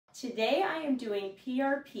Today I am doing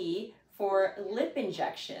PRP for lip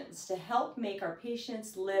injections to help make our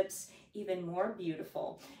patients' lips even more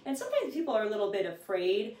beautiful. And sometimes people are a little bit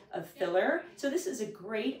afraid of filler, so this is a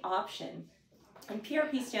great option. And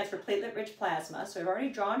PRP stands for platelet-rich plasma. So I've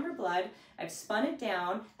already drawn her blood, I've spun it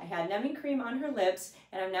down, I had numbing cream on her lips,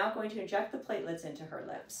 and I'm now going to inject the platelets into her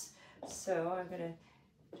lips. So I'm gonna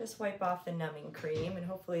just wipe off the numbing cream, and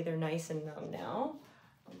hopefully they're nice and numb now.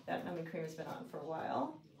 That numbing cream has been on for a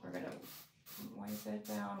while. We're gonna wipe it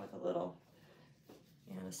down with a little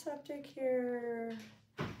antiseptic here.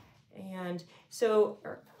 And so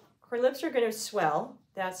her lips are gonna swell.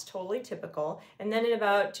 That's totally typical. And then in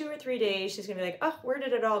about 2 or 3 days, she's gonna be like, oh, where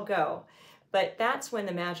did it all go? But that's when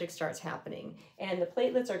the magic starts happening. And the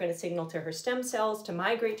platelets are gonna signal to her stem cells to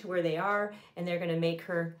migrate to where they are, and they're gonna make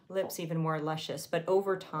her lips even more luscious, but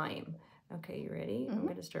over time. Okay, you ready? I'm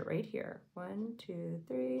gonna start right here. 1, 2,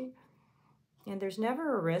 3. And there's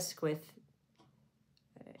never a risk with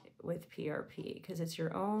PRP because it's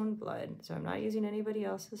your own blood. So I'm not using anybody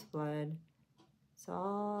else's blood. It's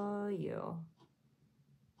all you.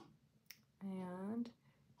 And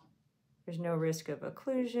there's no risk of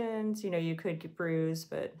occlusions. You know, you could get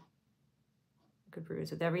bruised, but you could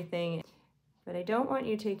bruise with everything. But I don't want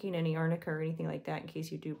you taking any arnica or anything like that in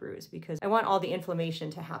case you do bruise, because I want all the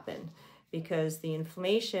inflammation to happen, because the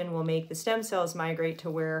inflammation will make the stem cells migrate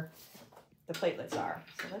to where the platelets are.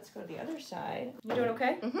 So let's go to the other side. You doing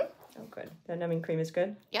okay? Mm-hmm. Oh, good. The numbing cream is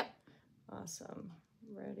good? Yep. Awesome.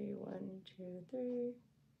 Ready? 1, 2, 3.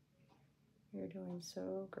 You're doing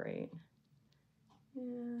so great.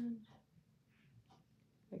 And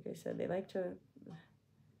like I said, they like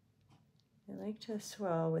to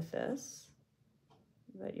swell with this,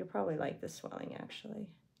 but you'll probably like the swelling actually.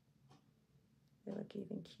 They look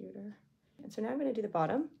even cuter. And so now I'm going to do the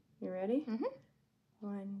bottom. You ready? Mm-hmm.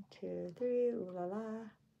 1, 2, 3. Ooh la la.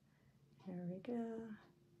 There we go.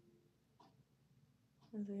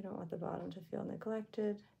 Because we don't want the bottom to feel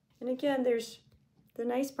neglected. And again, the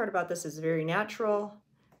nice part about this is very natural.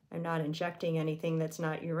 I'm not injecting anything that's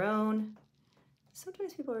not your own.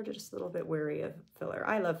 Sometimes people are just a little bit wary of filler.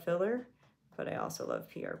 I love filler, but I also love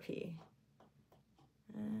PRP.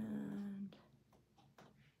 And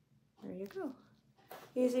there you go.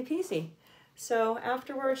 Easy peasy. So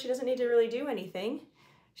afterwards, she doesn't need to really do anything.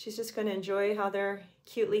 She's just going to enjoy how they're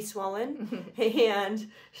cutely swollen. And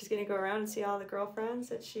she's going to go around and see all the girlfriends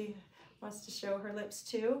that she wants to show her lips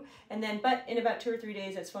to. And then, but in about 2 or 3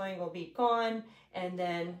 days, that swelling will be gone. And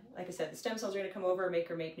then, like I said, the stem cells are going to come over, make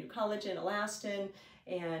new collagen, elastin,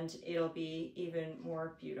 and it'll be even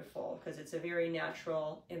more beautiful because it's a very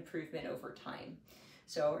natural improvement over time.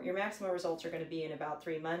 So your maximum results are going to be in about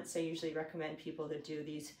 3 months. I usually recommend people to do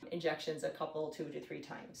these injections a couple, 2 to 3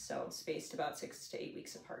 times, so spaced about 6 to 8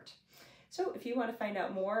 weeks apart. So if you want to find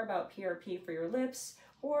out more about PRP for your lips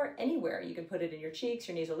or anywhere, you can put it in your cheeks,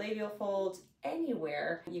 your nasolabial folds,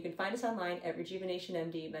 anywhere. You can find us online at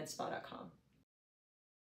rejuvenationmdmedspa.com.